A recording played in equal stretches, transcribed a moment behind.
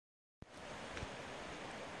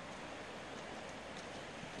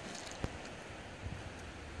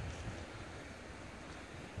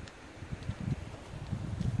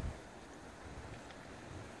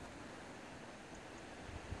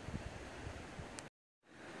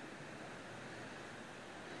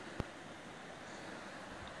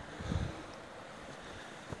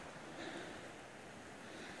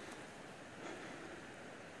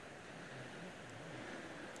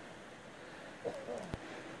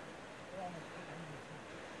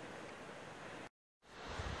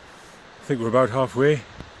think we're about halfway. What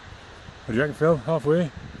do you reckon, Phil? Halfway?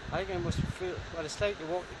 I reckon it must feel, well, it's like to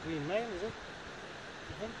walk the Green Mile, is it?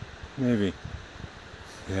 You think? Maybe.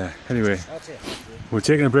 Yeah, anyway. That's it. We're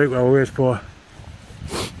taking a break while we wait for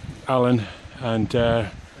Alan and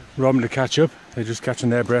Robin to catch up. They're just catching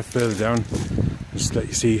their breath further down. Just let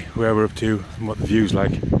you see where we're up to and what the view's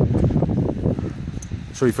like.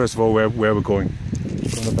 Show you first of all where we're going.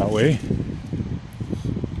 Going up that way.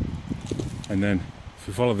 And then if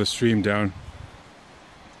we follow the stream down,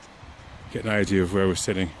 get an idea of where we're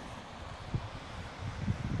sitting.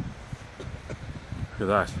 Look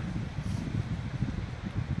at that.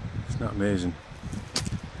 It's not amazing.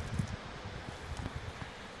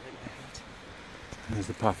 There's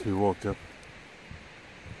the path we walked up.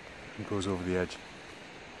 It goes over the edge.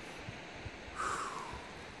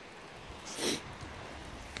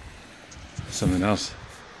 Something else.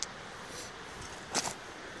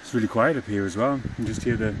 It's really quiet up here as well. You can just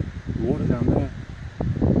hear the water down there.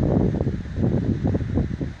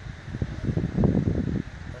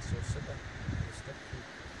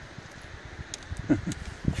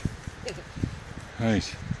 Right.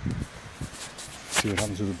 See what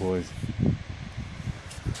happens with the boys.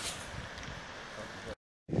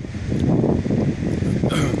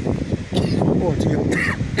 Oh dear.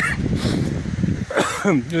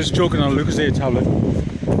 Just joking on a Lucozade tablet.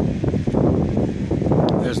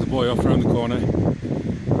 There's the boy off around the corner.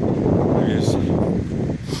 There he is.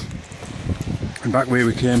 And back where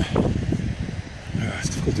we came. It's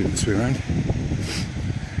difficult doing this way around.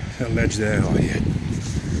 That ledge there, oh yeah.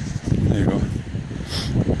 There you go.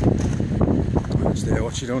 Ledge there,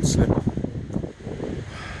 watch you don't slip.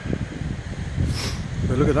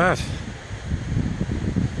 But look at that.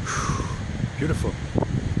 Beautiful.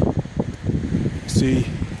 See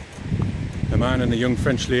a man and a young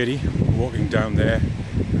French lady walking down there,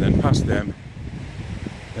 and then past them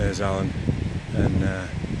there's Alan and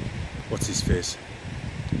what's his face?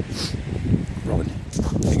 Robin.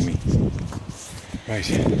 Thingy me. Right,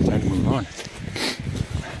 time to move on.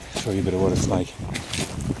 Show you a bit of what it's like.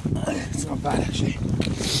 It's not bad actually.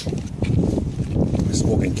 This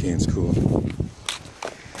walking cane's cool.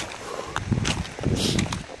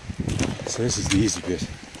 So this is the easy bit.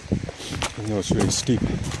 Even though it's really steep,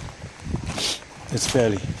 it's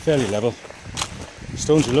fairly level.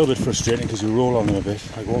 Stones are a little bit frustrating because you roll on them a bit,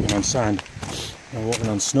 like walking on sand or walking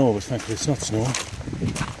on snow, but thankfully it's not snow.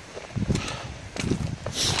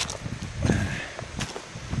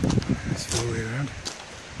 Let's go all the way around.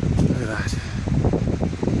 Look at that.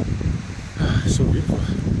 So beautiful.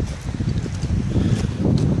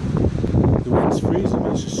 The wind's freezing,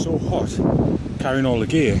 but it's just so hot carrying all the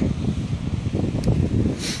gear.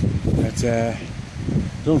 I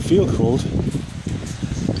don't feel cold,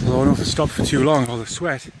 although I don't know if it stopped for too long. All the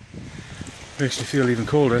sweat makes me feel even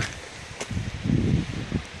colder,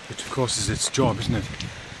 which of course is its job, isn't it?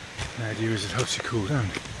 The idea is it helps you cool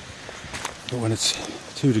down. But when it's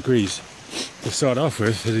 2 degrees to start off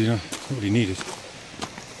with, you know, not really needed.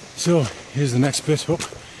 So here's the next bit up,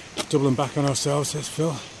 doubling back on ourselves, says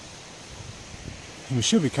Phil. And we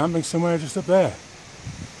should be camping somewhere just up there.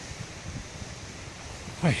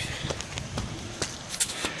 Right.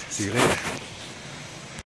 See you later.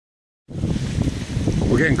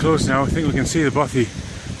 We're getting close now. I think we can see the Bothy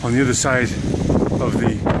on the other side of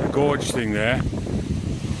the gorge thing there.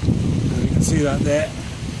 And you can see that there.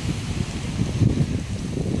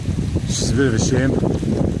 It's just a bit of a shame.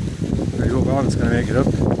 I hope Alan's going to make it up.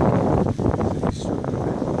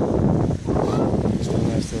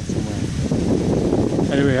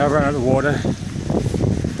 Anyway, I've run out of water.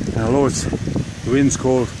 And although the wind's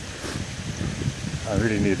cold, I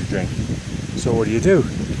really need a drink. So what do?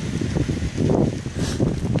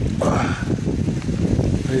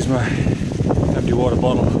 Here's my empty water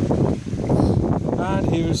bottle. And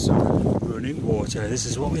here's some running water. This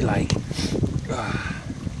is what we like. Get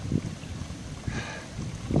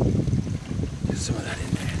some of that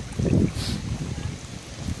in there.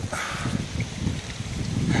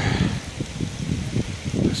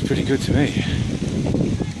 That's pretty good to me.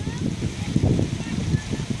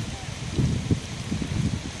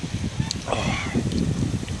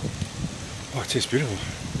 Oh, it tastes beautiful.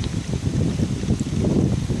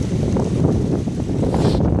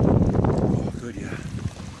 Oh, good, yeah.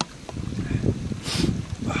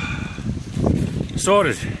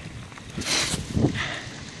 Sorted.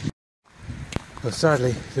 But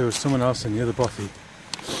sadly, there was someone else in the other Bothy,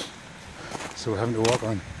 so we're having to walk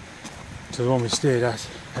on to the one we stayed at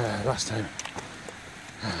last time.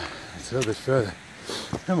 It's a little bit further.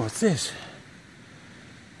 And what's this?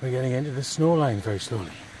 We're getting into the snow line very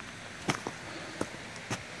slowly.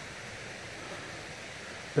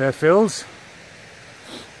 There Phil's.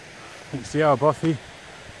 You can see our Bothy.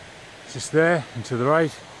 Just there and to the right.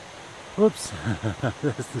 Whoops.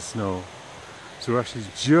 There's the snow. So we're actually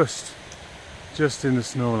just in the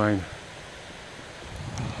snow line.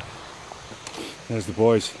 There's the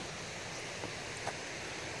boys.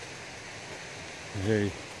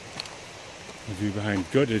 Hey, the view behind,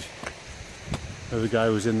 gutted. The other guy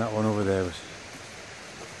was in that one over there, but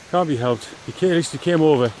can't be helped. At least he came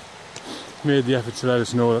over, made the effort to let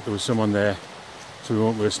us know that there was someone there, so we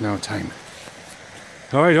won't waste our time.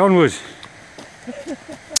 Alright, onward.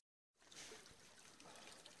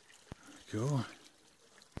 Go.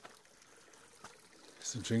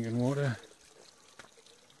 Some drinking water.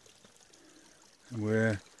 And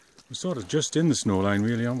we're sort of just in the snow line,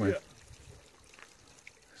 really, aren't we? Yeah.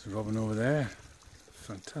 There's Robin over there.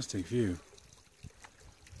 Fantastic view.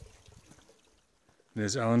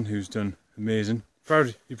 There's Alan, who's done amazing.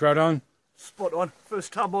 Proud? You proud, Alan? Spot on.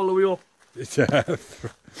 First tab all the way up.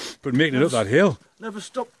 But making it up that hill. Never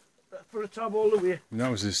stopped for a tab all the way. And that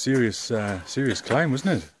was a serious climb,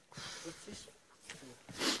 wasn't it?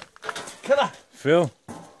 Killer. Phil?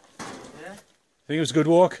 Yeah? Think it was a good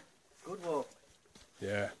walk? Good walk.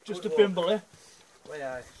 Yeah. Just a bimble, eh? Way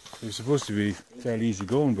It was supposed to be fairly easy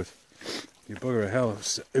going, but you bugger of hell.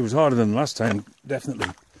 It was harder than last time, definitely.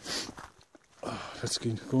 Oh, let's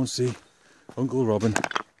go and see Uncle Robin.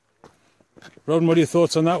 Robin, what are your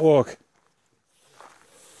thoughts on that walk?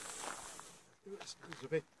 It was a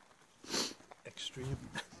bit extreme.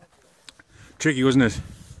 Tricky, wasn't it? Yeah.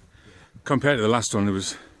 Compared to the last one, you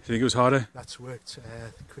think it was harder? That's worked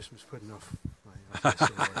Christmas pudding off.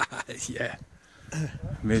 Yeah.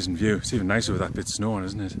 Amazing view. It's even nicer with that bit of snow on,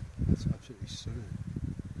 isn't it? It's absolutely stunning.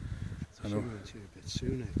 I know. Went to a bit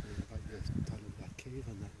sooner. That cave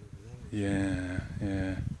on that over there.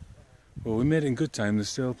 Yeah. Well, we made it in good time. There's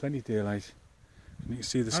still plenty of daylight. You can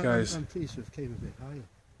see the skies. I'm pleased to have came a bit higher.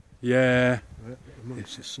 Yeah.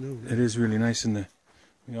 Amongst the snow. It is really nice in there.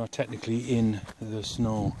 We are technically in the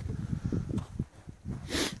snow.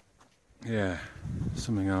 Yeah,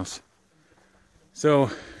 something else.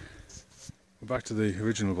 So, we're back to the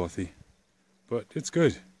original Bothy, but it's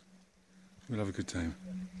good. We'll have a good time.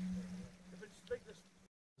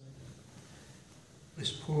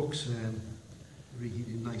 This pork's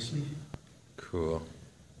reheating nicely. Cool.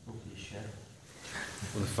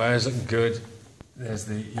 Well, the fire's looking good. There's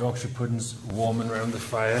the Yorkshire puddings warming around the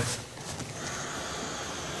fire.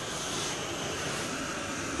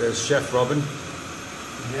 There's Chef Robin.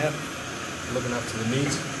 Yep. Looking after the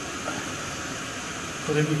meat.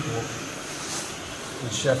 Put in the pork.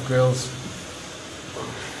 And Chef Grills.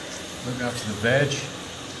 Looking after the veg.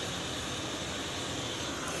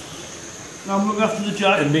 Now I'm looking after the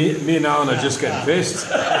jack. And me and Alan are just getting pissed.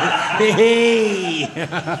 Hey!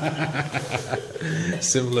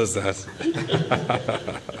 Simple as that.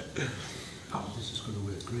 Oh, this is going to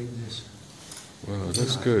work great, this. Wow, it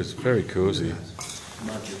looks good. It's very cosy.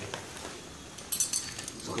 Magic.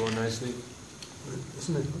 It's going nicely.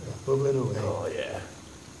 Isn't it? Bubbling away. Oh, yeah.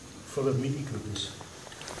 Full of meaty goodness.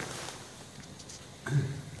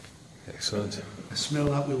 Excellent. I smell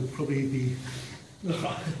that will probably be...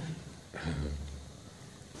 Oh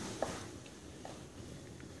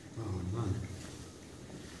man,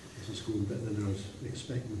 this is going better than I was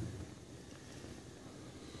expecting.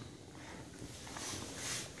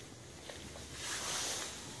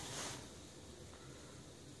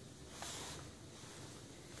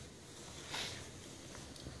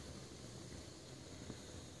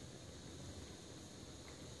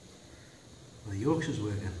 The Yorkshire's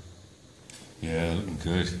working. Yeah, looking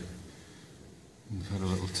good. We've had a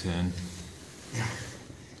little turn. Yes.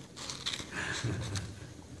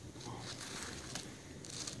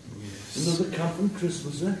 Another camp from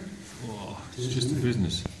Christmas, eh? Oh, it's just a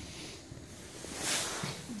business.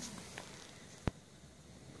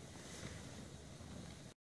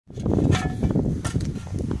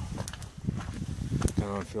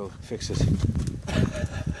 Come on, Phil, fix it.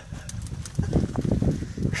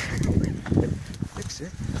 Fix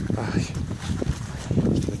it? Aye.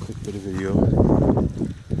 A quick bit of video.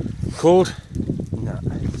 Cold? No.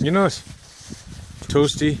 You're not?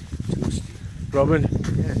 Toasty? Toasty. Robin?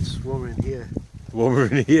 Yeah, it's warmer in here. Warmer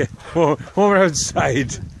in here. Warmer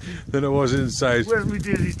outside than it was inside. Where's my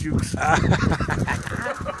daily jukes? I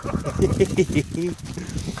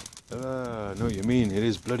know what you mean. It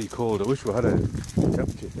is bloody cold. I wish we had a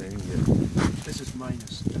temperature thing. Yeah. This is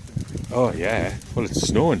minus. Oh yeah. Well, it's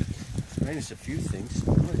snowing. Minus a few things.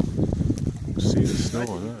 See the snow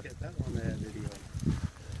on that. Get that on there video.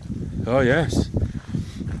 Oh yes.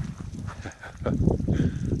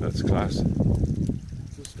 That's class.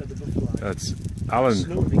 Just got the butterfly. That's Alan.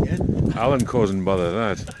 Snowing again. Alan causing bother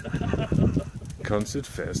that. Concert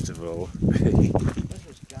festival.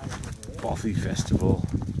 Bothy festival.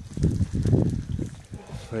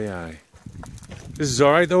 Aye. This is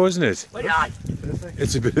alright though, isn't it? Aye. Perfect.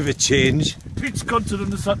 It's a bit of a change. Pitch concert on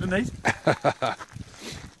the Saturday night.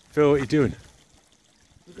 Phil, what are you doing?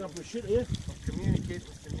 Look at my shit here. I'll communicate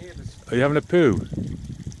with the neighbours. Are you having a poo?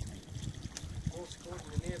 What's going to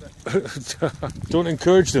the neighbour? Don't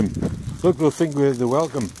encourage them. Look, they'll think they're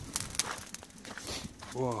welcome.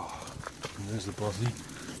 Whoa. And there's the Bothy.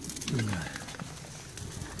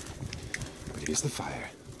 But here's the fire.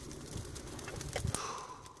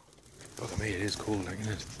 Look at me, it is cold, isn't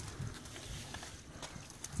it?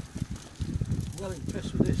 I'm well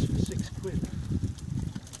impressed with this for £6.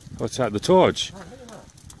 What's that? The torch? Oh, look at that.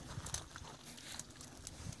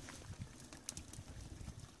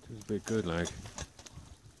 It's a bit good, like.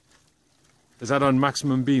 Is that on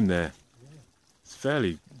maximum beam there? Yeah. It's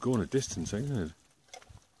fairly going a distance, isn't it?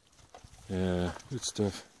 Yeah, good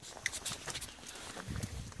stuff.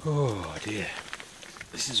 Oh dear.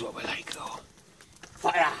 This is what we like though.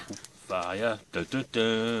 Fire! Fire. Dun, dun,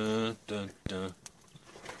 dun, dun, dun.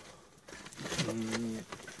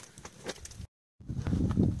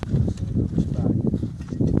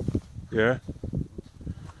 Yeah.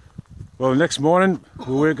 Well, next morning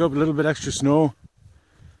we'll wake up a little bit extra snow.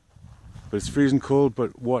 But it's freezing cold,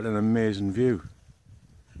 but what an amazing view.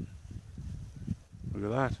 Look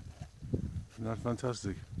at that. Isn't that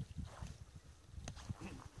fantastic?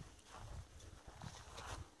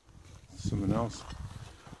 Something else.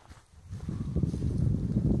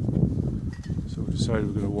 So we decided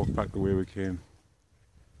we're going to walk back the way we came.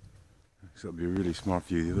 So it'll be a really smart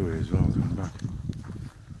view the other way as well, going back.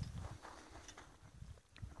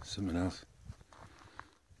 Something else.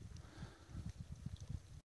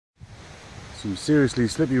 Some seriously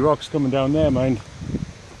slippy rocks coming down there, mind.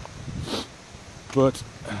 But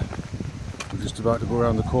we're just about to go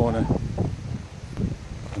around the corner.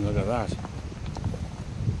 And look at that.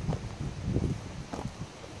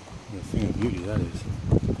 What a thing of beauty that is.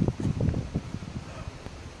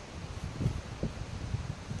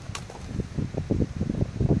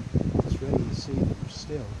 It's ready to see them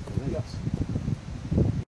still.